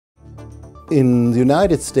In the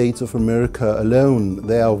United States of America alone,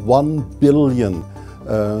 there are 1 billion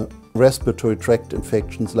respiratory tract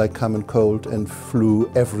infections like common cold and flu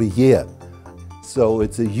every year. So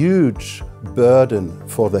it's a huge burden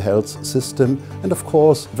for the health system and of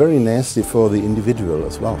course very nasty for the individual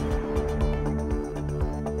as well.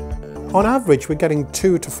 On average, we're getting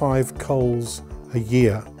 2 to 5 colds a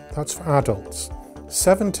year. That's for adults.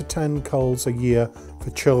 7 to 10 colds a year for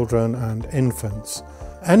children and infants.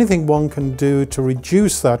 Anything one can do to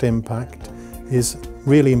reduce that impact is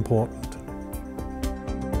really important.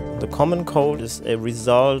 The common cold is a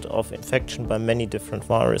result of infection by many different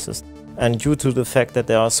viruses. And due to the fact that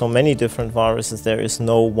there are so many different viruses, there is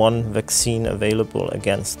no one vaccine available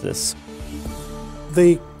against this.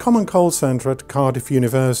 The Common Cold Centre at Cardiff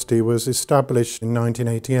University was established in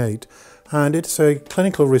 1988, and it's a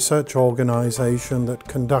clinical research organisation that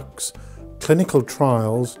conducts clinical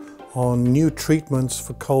trials on new treatments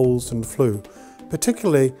for colds and flu,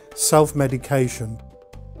 particularly self-medication.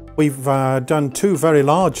 We've done 2 very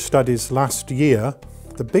large studies last year.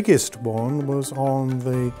 The biggest one was on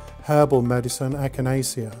the herbal medicine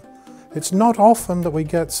echinacea. It's not often that we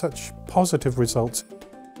get such positive results.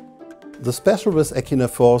 The special with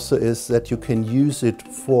Echinaforce is that you can use it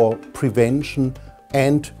for prevention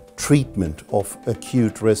and treatment of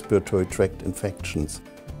acute respiratory tract infections.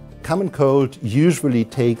 Common cold usually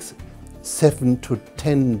takes 7 to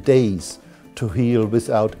 10 days to heal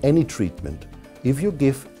without any treatment. If you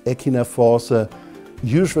give Echinaforce,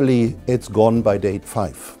 usually it's gone by day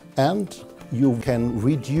 5. And you can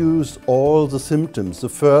reduce all the symptoms. The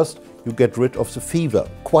first, you get rid of the fever.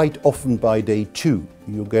 Quite often by day 2,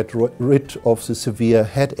 you get rid of the severe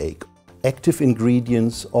headache. Active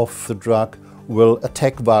ingredients of the drug will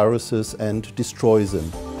attack viruses and destroy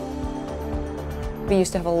them. We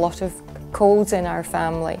used to have a lot of colds in our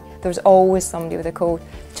family. There was always somebody with a cold.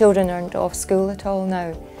 Children aren't off school at all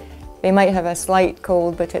now. They might have a slight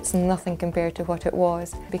cold, but it's nothing compared to what it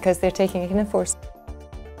was because they're taking Echinaforce.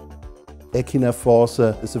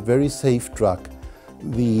 Echinaforce is a very safe drug.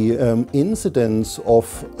 The incidence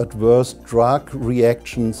of adverse drug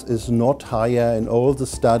reactions is not higher in all the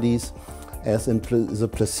studies as in the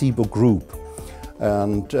placebo group.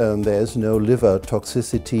 And there is no liver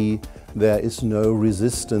toxicity, there is no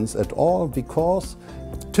resistance at all, because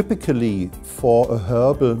typically for a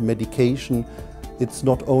herbal medication it's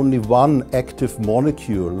not only one active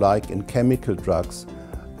molecule like in chemical drugs,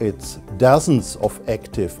 it's dozens of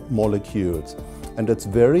active molecules, and it's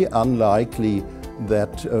very unlikely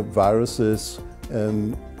that viruses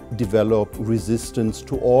develop resistance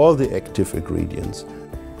to all the active ingredients.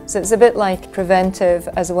 So it's a bit like preventive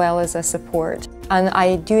as well as a support. And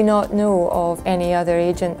I do not know of any other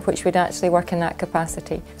agent which would actually work in that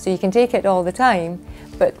capacity. So you can take it all the time,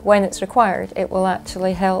 but when it's required, it will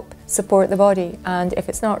actually help support the body. And if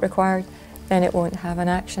it's not required, then it won't have an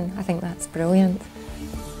action. I think that's brilliant.